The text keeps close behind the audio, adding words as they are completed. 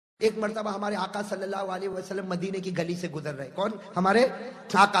ایک مرتبہ ہمارے آقا صلی اللہ علیہ وسلم مدینے کی گلی سے گزر رہے. کون؟ ہمارے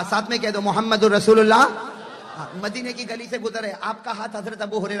آقا. ساتھ میں کہہ دو محمد رسول اللہ. مدینے کی گلی سے گزر رہے. آپ کا ہاتھ حضرت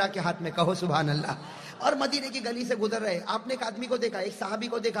ابو ہریرہ کے ہاتھ میں، کہو سبحان اللہ. اور مدینے کی گلی سے گزر رہے. آپ نے ایک آدمی کو دیکھا، ایک صحابی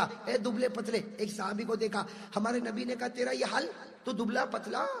کو دیکھا، اے دبلے پتلے. ایک صحابی کو دیکھا. ہمارے نبی نے کہا تیرا یہ حال، تو دبلا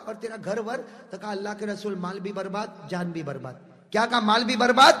پتلا اور تیرا گھر ور. تو کہا اللہ کے رسول مال بھی برباد، جان بھی برباد. کیا کہا؟ مال بھی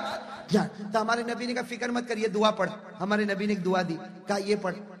برباد جان. تو ہمارے نبی نے کہا فکر مت کر، یہ دعا پڑھ. ہمارے نبی نے ایک دعا دی، کہا یہ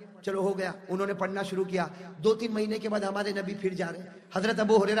پڑھ. چلو ہو گیا. انہوں نے پڑھنا شروع کیا. 2-3 مہینے کے بعد ہمارے نبی پھر جا رہے، حضرت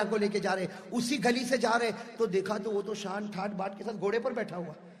ابو ہریرہ کو لے کے جا رہے. اسی گلی سے جا رہے تو دیکھا تو وہ تو شان ٹھاٹ باٹ کے ساتھ گھوڑے پر بیٹھا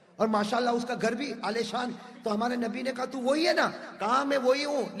ہوا، اور ماشاءاللہ اس کا گھر بھی عالی شان. تو ہمارے نبی نے کہا تو وہی ہے نا؟ کہا میں وہی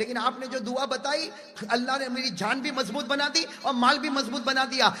ہوں، لیکن آپ نے جو دعا بتائی اللہ نے میری جان بھی مضبوط بنا دی اور مال بھی مضبوط بنا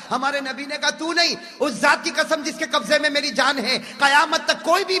دیا. ہمارے نبی نے کہا تو نہیں، اس ذات کی قسم جس کے قبضے میں میری جان ہے، قیامت تک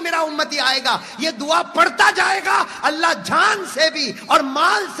کوئی بھی میرا امتی آئے گا یہ دعا پڑھتا جائے گا، اللہ جان سے بھی اور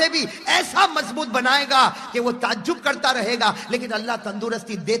مال سے بھی ایسا مضبوط بنائے گا کہ وہ تعجب کرتا رہے گا، لیکن اللہ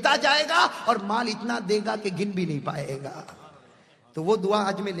تندرستی دیتا جائے گا اور مال اتنا دے گا کہ گن بھی نہیں پائے گا. تو وہ دعا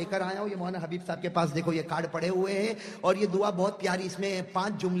آج میں لے کر آیا ہوں. یہ مولانا حبیب صاحب کے پاس دیکھو یہ کارڈ پڑے ہوئے ہیں، اور یہ دعا بہت پیاری. اس میں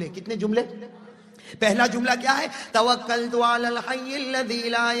 5 جملے. کتنے جملے؟ پہلا جملہ کیا ہے؟ توکلت علی الحی الذی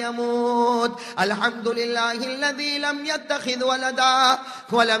لا یموت الحمدللہ الذی لم یتخذ ولدا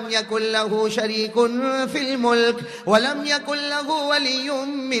ولم یکن له شریک فی الملک ولم یکن له ولی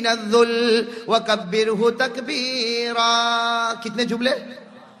من الذل وکبرہ تکبیرا. کتنے جملے؟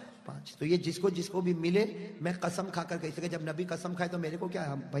 5. تو یہ جس کو بھی ملے میں قسم کھا کر کہتے کہ جب نبی قسم کھائے تو میرے کو کیا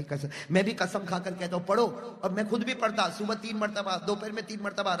ہے بھائی قسم. میں بھی قسم کھا کر کہتا ہوں پڑھو، اور میں خود بھی پڑھتا. صبح 3 مرتبہ، دوپہر میں 3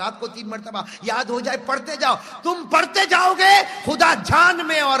 مرتبہ، رات کو 3 مرتبہ. یاد ہو جائے پڑھتے جاؤ. تم پڑھتے جاؤ گے خدا جان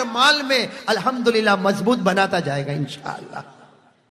میں اور مال میں الحمدللہ مضبوط بناتا جائے گا انشاءاللہ.